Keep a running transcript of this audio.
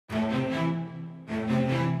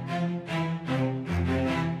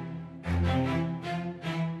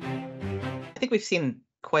think we've seen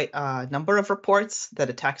quite a number of reports that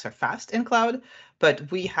attacks are fast in cloud,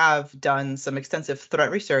 but we have done some extensive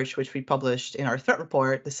threat research, which we published in our threat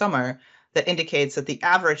report this summer, that indicates that the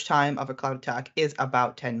average time of a cloud attack is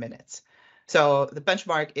about 10 minutes. So the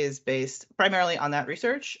benchmark is based primarily on that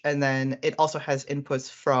research, and then it also has inputs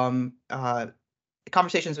from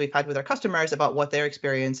conversations we've had with our customers about what they're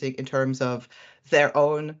experiencing in terms of their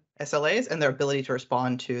own SLAs and their ability to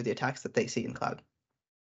respond to the attacks that they see in cloud.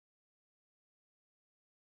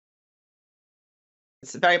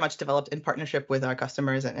 It's very much developed in partnership with our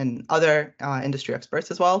customers and other industry experts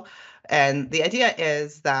as well. And the idea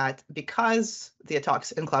is that because the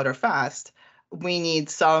attacks in cloud are fast, we need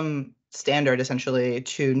some standard essentially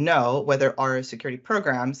to know whether our security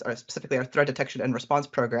programs, or specifically our threat detection and response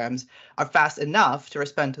programs, are fast enough to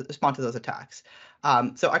respond to those attacks.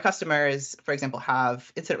 So our customers, for example,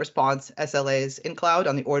 have incident response SLAs in cloud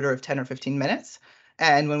on the order of 10 or 15 minutes.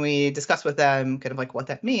 And when we discuss with them kind of like what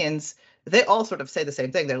that means, they all sort of say the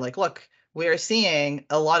same thing. They're like, look, we are seeing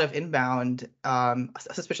a lot of inbound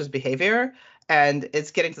suspicious behavior, and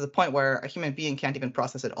it's getting to the point where a human being can't even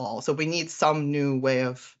process it all. So we need some new way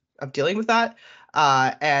of dealing with that.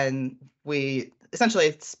 And we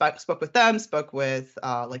essentially spoke with them, spoke with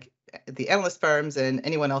like the analyst firms and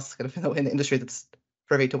anyone else kind of in the industry that's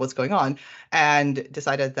privy to what's going on, and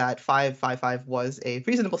decided that 555 was a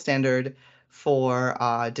reasonable standard for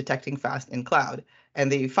detecting fast in cloud. And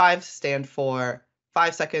the 5 stand for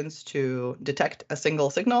 5 seconds to detect a single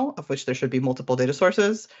signal, of which there should be multiple data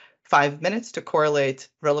sources, 5 minutes to correlate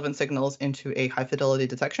relevant signals into a high fidelity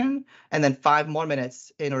detection, and then 5 more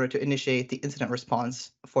minutes in order to initiate the incident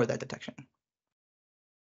response for that detection.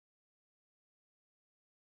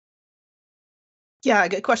 Yeah,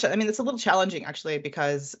 good question. I mean, it's a little challenging actually,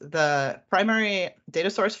 because the primary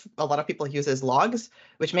data source a lot of people use is logs,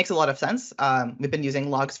 which makes a lot of sense. We've been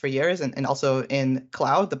using logs for years, and also in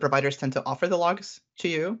cloud, the providers tend to offer the logs to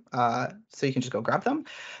you, so you can just go grab them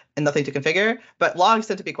and nothing to configure. But logs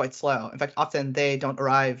tend to be quite slow. In fact, often they don't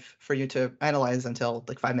arrive for you to analyze until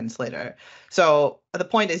like 5 minutes later. So the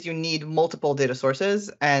point is you need multiple data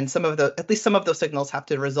sources, and at least some of those signals have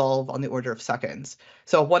to resolve on the order of seconds.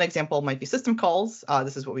 So one example might be system calls.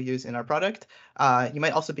 This is what we use in our product. You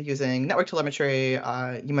might also be using network telemetry.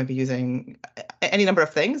 You might be using any number of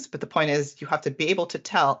things, but the point is you have to be able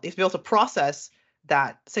to process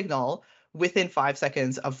that signal within 5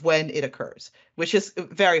 seconds of when it occurs, which is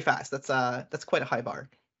very fast. That's quite a high bar.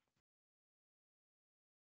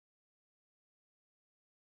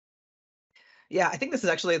 Yeah, I think this is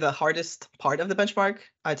actually the hardest part of the benchmark,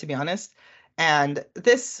 to be honest. And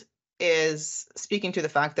this is speaking to the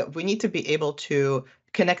fact that we need to be able to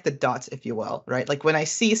connect the dots, if you will, right? Like when I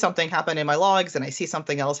see something happen in my logs and I see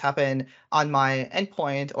something else happen on my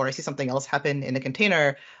endpoint, or I see something else happen in a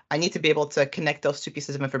container, I need to be able to connect those two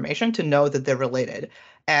pieces of information to know that they're related.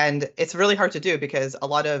 And it's really hard to do because a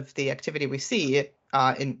lot of the activity we see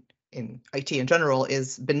in IT in general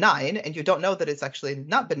is benign, and you don't know that it's actually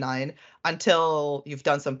not benign until you've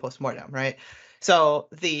done some postmortem, right? So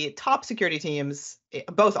the top security teams,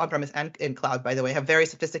 both on-premise and in cloud, by the way, have very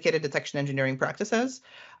sophisticated detection engineering practices.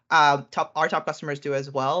 Our top customers do as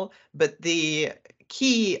well. But the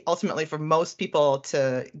key ultimately for most people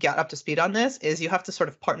to get up to speed on this is you have to sort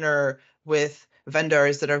of partner with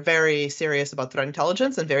vendors that are very serious about threat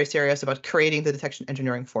intelligence and very serious about creating the detection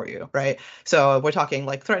engineering for you, right? So we're talking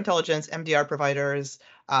like threat intelligence, MDR providers,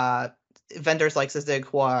 vendors like Sysdig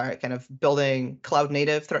who are kind of building cloud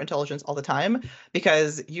native threat intelligence all the time,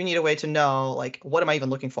 because you need a way to know, like, what am I even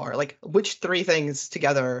looking for? Like, which 3 things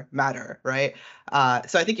together matter, right?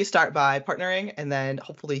 So I think you start by partnering, and then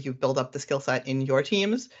hopefully you build up the skill set in your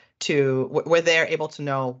teams to where they're able to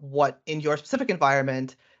know what in your specific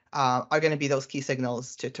environment are going to be those key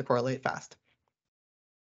signals to correlate fast.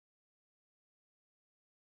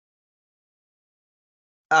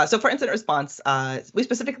 So for incident response, we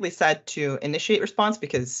specifically said to initiate response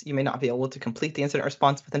because you may not be able to complete the incident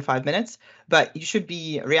response within 5 minutes, but you should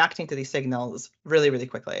be reacting to these signals really, really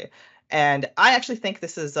quickly. And I actually think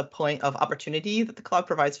this is a point of opportunity that the cloud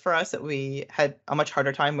provides for us that we had a much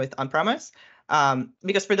harder time with on-premise.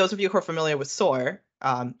 Because for those of you who are familiar with SOAR,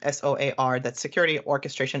 SOAR, that's security,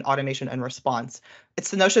 orchestration, automation, and response. It's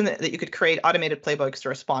the notion that you could create automated playbooks to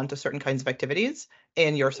respond to certain kinds of activities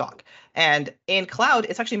in your SOC. And in cloud,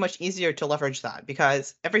 it's actually much easier to leverage that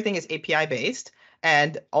because everything is API based,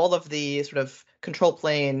 and all of the sort of control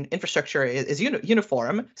plane infrastructure is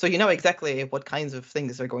uniform. So you know exactly what kinds of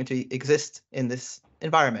things are going to exist in this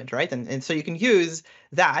environment, right? And so you can use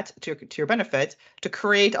that to your benefit to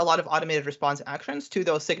create a lot of automated response actions to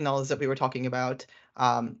those signals that we were talking about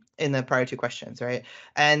in the prior two questions, right?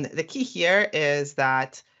 And the key here is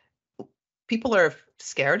that people are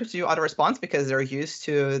scared to do auto response because they're used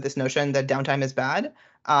to this notion that downtime is bad.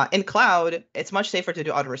 In cloud, it's much safer to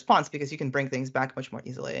do auto response because you can bring things back much more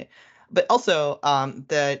easily. But also,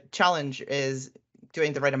 the challenge is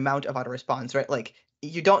doing the right amount of auto response, right? Like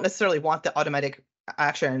you don't necessarily want the automatic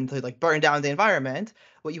action to like burn down the environment.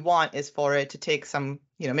 What you want is for it to take some,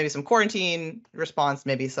 maybe some quarantine response,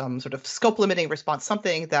 maybe some sort of scope limiting response,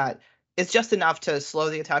 something that is just enough to slow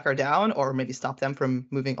the attacker down or maybe stop them from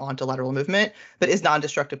moving on to lateral movement, but is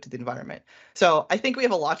non-destructive to the environment. So I think we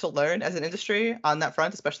have a lot to learn as an industry on that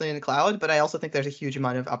front, especially in the cloud, but I also think there's a huge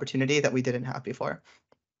amount of opportunity that we didn't have before.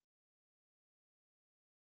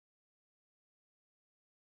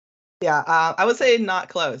 Yeah, I would say not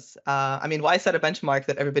close. I mean, why set a benchmark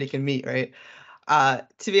that everybody can meet, right?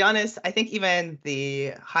 To be honest, I think even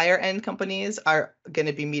the higher end companies are going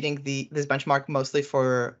to be meeting this benchmark mostly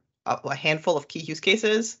for a handful of key use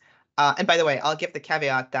cases. And by the way, I'll give the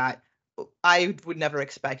caveat that I would never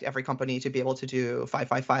expect every company to be able to do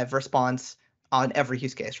 555 response on every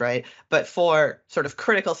use case, right? But for sort of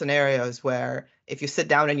critical scenarios where if you sit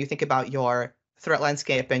down and you think about your threat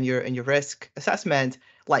landscape and your risk assessment,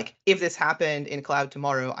 like if this happened in cloud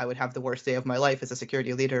tomorrow, I would have the worst day of my life as a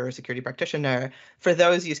security leader or security practitioner. For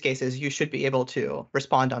those use cases, you should be able to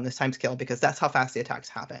respond on this timescale because that's how fast the attacks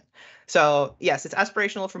happen. So yes, it's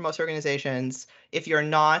aspirational for most organizations. If you're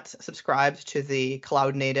not subscribed to the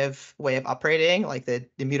cloud native way of operating, like the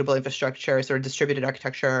immutable infrastructure, sort of distributed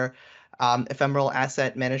architecture, ephemeral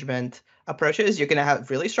asset management approaches, you're going to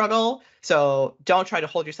have really struggle. So don't try to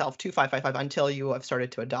hold yourself to 555 until you have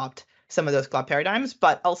started to adopt some of those cloud paradigms,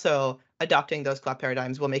 but also adopting those cloud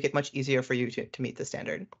paradigms will make it much easier for you to meet the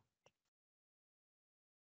standard.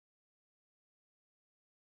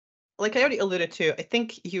 Like I already alluded to, I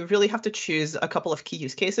think you really have to choose a couple of key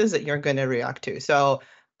use cases that you're going to react to. So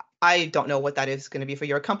I don't know what that is going to be for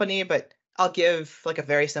your company, but I'll give like a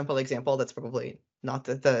very simple example that's probably not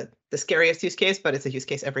the scariest use case, but it's a use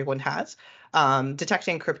case everyone has.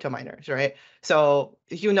 Detecting crypto miners, right? So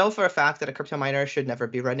you know for a fact that a crypto miner should never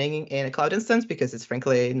be running in a cloud instance because it's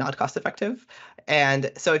frankly not cost effective.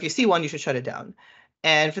 And so if you see one, you should shut it down.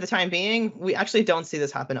 And for the time being, we actually don't see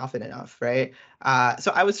this happen often enough, right?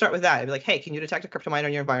 So I would start with that. I'd be like, hey, can you detect a crypto miner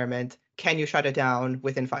in your environment? Can you shut it down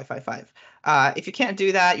within 555? If you can't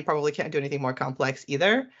do that, you probably can't do anything more complex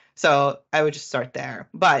either. So I would just start there.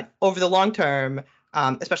 But over the long term,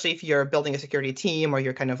 especially if you're building a security team or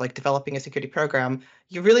you're kind of like developing a security program,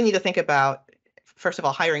 you really need to think about, first of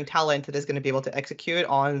all, hiring talent that is going to be able to execute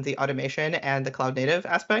on the automation and the cloud native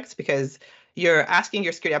aspects, because you're asking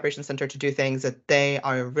your security operations center to do things that they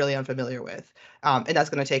are really unfamiliar with. And that's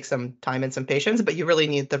going to take some time and some patience, but you really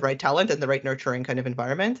need the right talent and the right nurturing kind of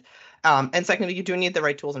environment. And secondly, you do need the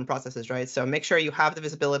right tools and processes, right? So make sure you have the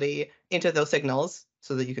visibility into those signals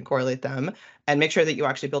so that you can correlate them, and make sure that you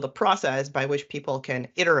actually build a process by which people can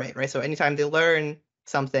iterate, right? So anytime they learn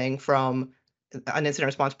something from an incident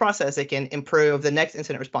response process, they can improve the next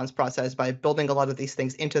incident response process by building a lot of these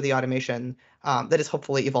things into the automation that is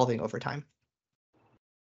hopefully evolving over time.